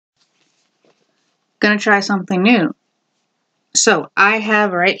Gonna try something new. So I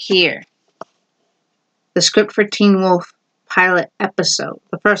have right here the script for Teen Wolf pilot episode,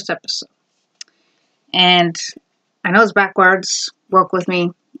 the first episode. And I know it's backwards, work with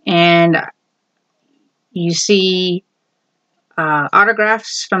me. And you see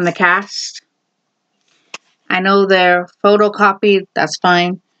autographs from the cast. I know they're photocopied, that's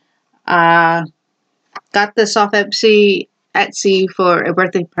fine. Got this off Etsy for a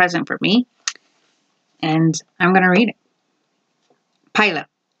birthday present for me. And I'm going to read it. Pilot,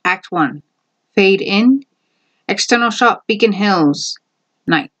 Act 1. Fade in. External shot, Beacon Hills.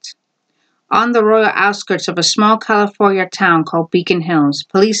 Night. On the royal outskirts of a small California town called Beacon Hills,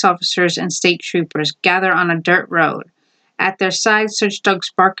 police officers and state troopers gather on a dirt road. At their sides, search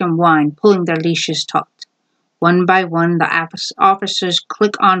dogs bark and whine, pulling their leashes taut. One by one, the officers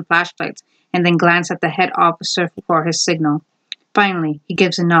click on flashlights and then glance at the head officer for his signal. Finally, he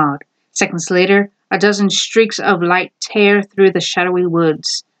gives a nod. Seconds later, a dozen streaks of light tear through the shadowy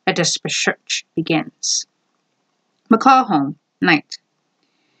woods. A desperate search begins. McCall home, night.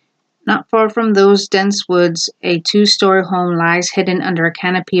 Not far from those dense woods, a two-story home lies hidden under a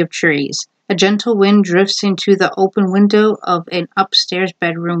canopy of trees. A gentle wind drifts into the open window of an upstairs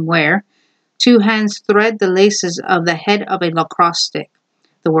bedroom where two hands thread the laces of the head of a lacrosse stick.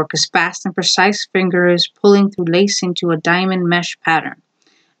 The work is fast and precise, fingers pulling through lace into a diamond mesh pattern.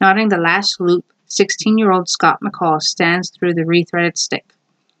 Knotting the last loop, 16-year-old Scott McCall stands through the rethreaded stick.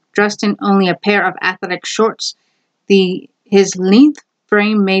 Dressed in only a pair of athletic shorts, his length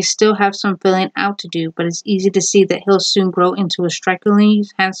frame may still have some filling out to do, but it's easy to see that he'll soon grow into a strikingly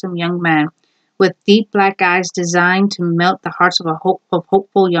handsome young man with deep black eyes designed to melt the hearts of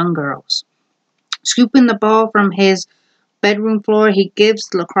hopeful young girls. Scooping the ball from his bedroom floor, he gives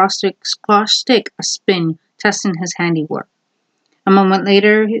the lacrosse stick a spin, testing his handiwork. A moment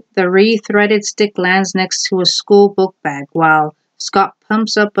later, the re-threaded stick lands next to a school book bag, while Scott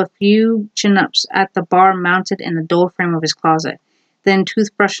pumps up a few chin-ups at the bar mounted in the doorframe of his closet. Then,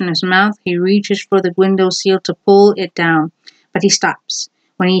 toothbrush in his mouth, he reaches for the window sill to pull it down, but he stops.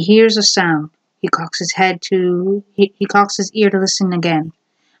 When he hears a sound, he cocks his ear to listen again.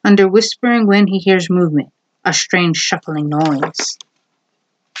 Under whispering wind, he hears movement, a strange shuffling noise.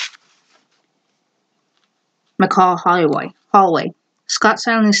 McCall hallway. Scott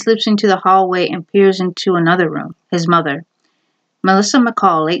silently slips into the hallway and peers into another room. His mother, Melissa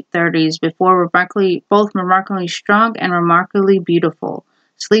McCall, late 30s, both remarkably strong and remarkably beautiful,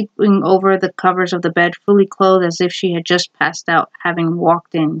 sleeping over the covers of the bed, fully clothed as if she had just passed out, having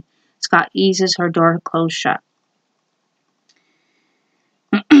walked in. Scott eases her door closed shut.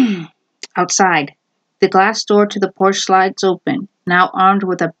 Outside, the glass door to the porch slides open. Now armed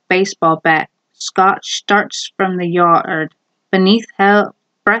with a baseball bat, Scott starts from the yard.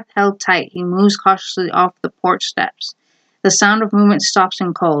 Breath held tight, he moves cautiously off the porch steps. The sound of movement stops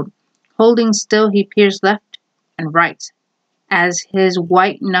him cold. Holding still, he peers left and right as he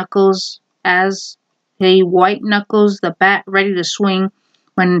white knuckles the bat ready to swing.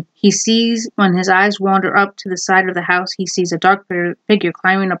 When his eyes wander up to the side of the house, he sees a dark figure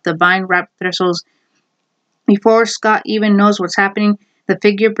climbing up the vine-wrapped thistles. Before Scott even knows what's happening, the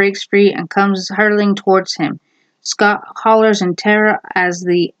figure breaks free and comes hurtling towards him. Scott hollers in terror as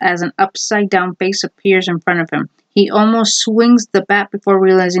an upside-down face appears in front of him. He almost swings the bat before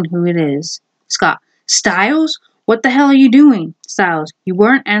realizing who it is. Scott, Stiles? What the hell are you doing? Stiles, you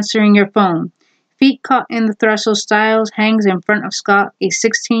weren't answering your phone. Feet caught in the threshold, Stiles hangs in front of Scott, a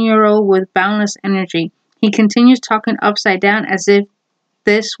 16-year-old with boundless energy. He continues talking upside down as if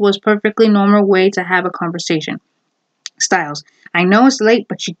this was a perfectly normal way to have a conversation. Stiles, I know it's late,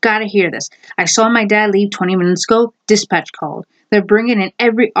 but you gotta hear this. I saw my dad leave 20 minutes ago. Dispatch called. They're bringing in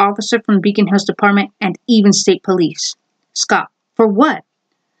every officer from Beacon Hills Department and even state police. Scott, for what?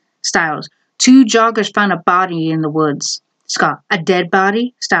 Stiles, 2 joggers found a body in the woods. Scott, a dead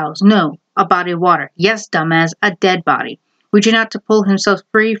body? Stiles, no, a body of water. Yes, dumbass, a dead body. Reaching out to pull himself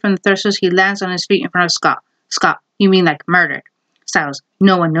free from the thistles, he lands on his feet in front of Scott. Scott, you mean like murdered? Stiles,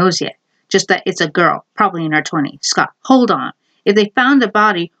 no one knows yet. Just that it's a girl, probably in her 20s. Scott, hold on. If they found the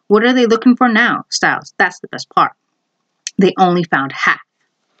body, what are they looking for now? Stiles, that's the best part. They only found half.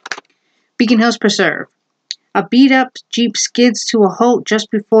 Beacon Hills Preserve. A beat-up Jeep skids to a halt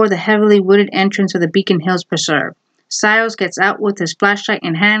just before the heavily wooded entrance of the Beacon Hills Preserve. Stiles gets out with his flashlight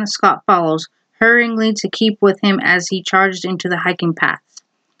in hand. Scott follows, hurriedly to keep with him as he charges into the hiking path.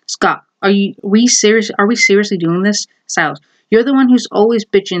 Scott, are we seriously doing this? Stiles, you're the one who's always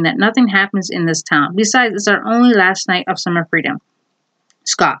bitching that nothing happens in this town. Besides, it's our only last night of summer freedom.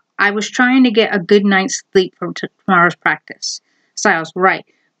 Scott, I was trying to get a good night's sleep for tomorrow's practice. Stiles, right.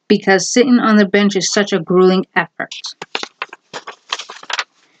 Because sitting on the bench is such a grueling effort.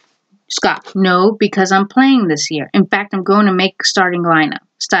 Scott, no, because I'm playing this year. In fact, I'm going to make a starting lineup.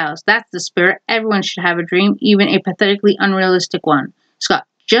 Styles, that's the spirit. Everyone should have a dream, even a pathetically unrealistic one. Scott,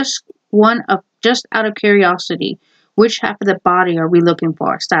 just out of curiosity, which half of the body are we looking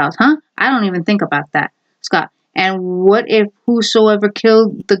for? Styles, huh? I don't even think about that. Scott, and what if whosoever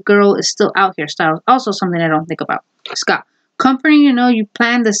killed the girl is still out here? Styles, also something I don't think about. Scott, comforting to know you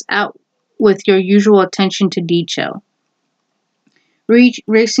planned this out with your usual attention to detail.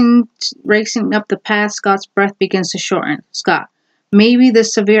 Racing up the path, Scott's breath begins to shorten. Scott, maybe the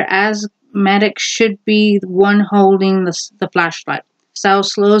severe asthmatic should be the one holding the flashlight.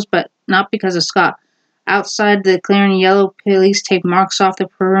 Styles slows, but not because of Scott. Outside, the clearing yellow police tape marks off the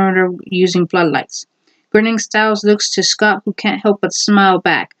perimeter using floodlights. Grinning, Styles looks to Scott, who can't help but smile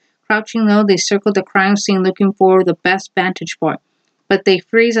back. Crouching low, they circle the crime scene looking for the best vantage point. But they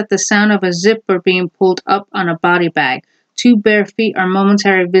freeze at the sound of a zipper being pulled up on a body bag. 2 bare feet are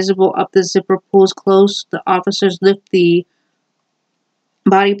momentarily visible up the zipper pulls close. The officers lift the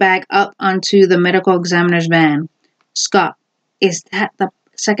body bag up onto the medical examiner's van. Scott, is that the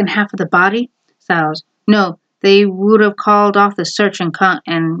second half of the body? Styles, no, they would have called off the search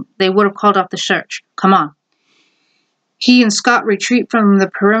Come on. He and Scott retreat from the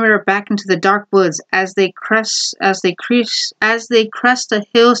perimeter back into the dark woods. As they crest a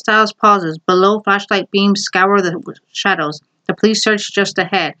hill, Styles pauses. Below, flashlight beams scour the shadows. The police search just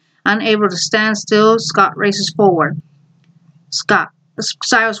ahead. Unable to stand still, Scott races forward.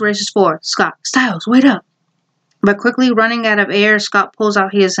 Styles races forward. Scott, Styles, wait up! But quickly running out of air, Scott pulls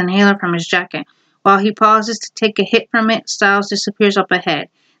out his inhaler from his jacket. While he pauses to take a hit from it, Styles disappears up ahead.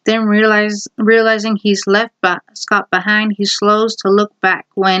 Then realizing he's left Scott behind, he slows to look back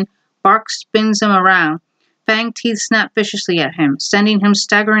when Bark spins him around. Fang teeth snap viciously at him, sending him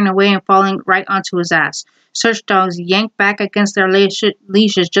staggering away and falling right onto his ass. Search dogs yank back against their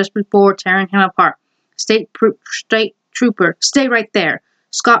leashes just before tearing him apart. State trooper, stay right there.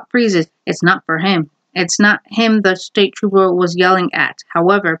 Scott freezes. It's not for him. It's not him the state trooper was yelling at.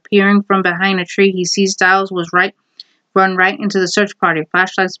 However, peering from behind a tree, he sees Styles run right into the search party.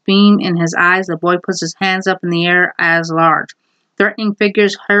 Flashlights beam in his eyes. The boy puts his hands up in the air as large. Threatening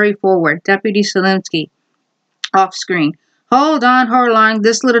figures hurry forward. Deputy Stilinski, off screen. Hold on, Horline.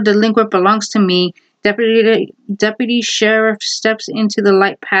 This little delinquent belongs to me. Deputy Sheriff steps into the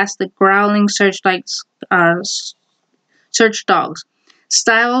light past the growling search dogs.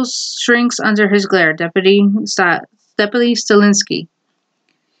 Styles shrinks under his glare. Deputy Stilinski.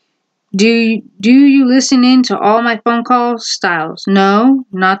 Do you listen in to all my phone calls? Styles. No,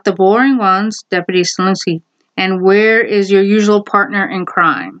 not the boring ones. Deputy Stilinski. And where is your usual partner in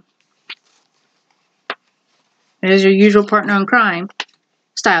crime? There's your usual partner in crime.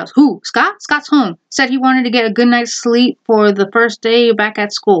 Styles. Who? Scott? Scott's home. Said he wanted to get a good night's sleep for the first day back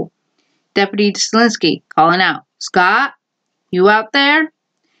at school. Deputy Stilinski calling out. Scott? You out there?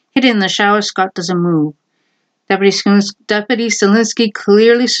 Hidden in the shower, Scott doesn't move. Deputy Stilinski,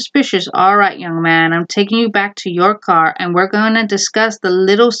 clearly suspicious. All right, young man, I'm taking you back to your car, and we're going to discuss the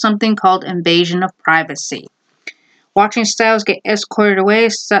little something called invasion of privacy. Watching Styles get escorted away,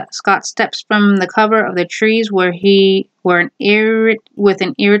 Scott steps from the cover of the trees with an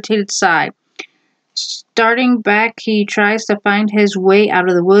irritated sigh. Starting back, he tries to find his way out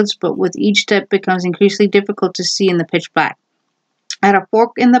of the woods, but with each step becomes increasingly difficult to see in the pitch black. At a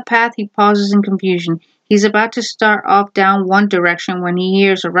fork in the path, he pauses in confusion. He's about to start off down one direction when he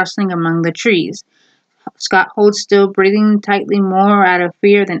hears a rustling among the trees. Scott holds still, breathing tightly more out of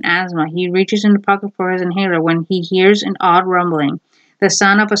fear than asthma. He reaches in the pocket for his inhaler when he hears an odd rumbling. The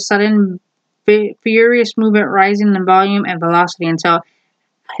sound of a sudden, furious movement rising in volume and velocity until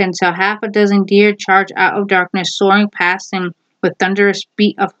half a dozen deer charge out of darkness, soaring past him with thunderous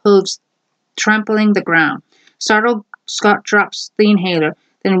beat of hooves trampling the ground. Startled, Scott drops the inhaler.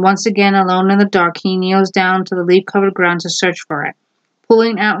 Then once again, alone in the dark, he kneels down to the leaf-covered ground to search for it.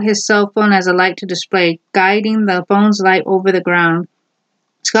 Pulling out his cell phone as a light to display, guiding the phone's light over the ground,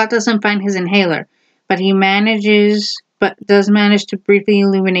 Scott doesn't find his inhaler, but does manage to briefly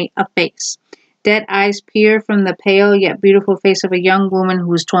illuminate a face. Dead eyes peer from the pale yet beautiful face of a young woman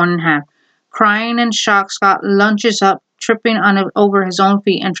who is torn in half. Crying in shock, Scott lunges up, tripping over his own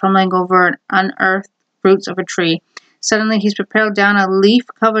feet and trembling over an unearthed roots of a tree. Suddenly, he's propelled down a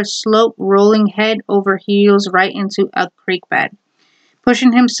leaf-covered slope, rolling head over heels right into a creek bed.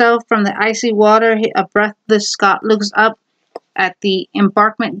 Pushing himself from the icy water, a breathless Scott looks up at the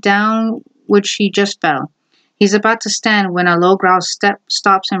embankment down which he just fell. He's about to stand when a low growl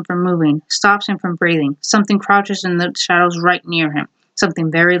stops him from moving, stops him from breathing. Something crouches in the shadows right near him. something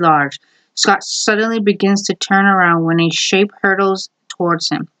very large. Scott suddenly begins to turn around when a shape hurtles towards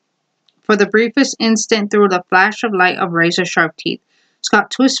him. For the briefest instant, through the flash of light of razor-sharp teeth, Scott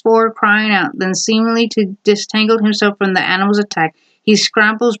twists forward, crying out. Then, seemingly to disentangle himself from the animal's attack, he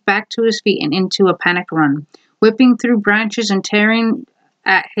scrambles back to his feet and into a panicked run. Whipping through branches and tearing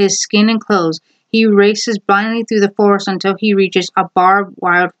at his skin and clothes, he races blindly through the forest until he reaches a barbed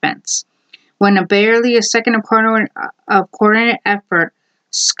wire fence. When barely a second of coordinated effort,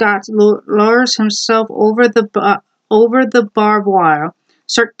 Scott lowers himself over the barbed wire,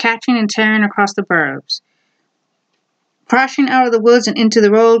 start catching and tearing across the burbs. Crashing out of the woods and into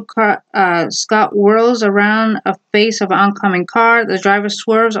the road, Scott whirls around a face of an oncoming car. The driver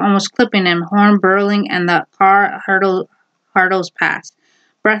swerves, almost clipping him, horn burling, and the car hurtles past.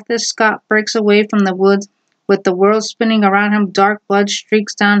 Breathless, Scott breaks away from the woods. With the world spinning around him, dark blood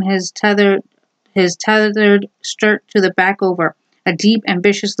streaks down his tethered skirt to the back over, a deep,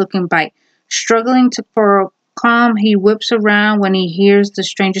 ambitious-looking bite. Struggling for calm, he whips around when he hears the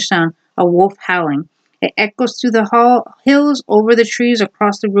strangest sound, a wolf howling. It echoes through the hills, over the trees,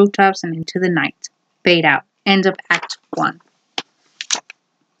 across the rooftops, and into the night. Fade out. End of Act 1.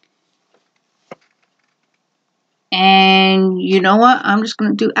 And you know what? I'm just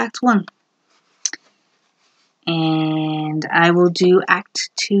going to do Act 1. And I will do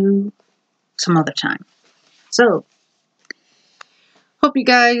Act 2 some other time. So, hope you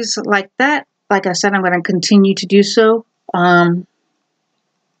guys like that. Like I said, I'm going to continue to do so.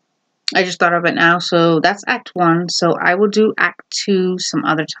 I just thought of it now. So that's Act 1. So I will do Act 2 some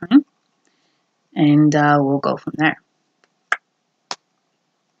other time. And we'll go from there.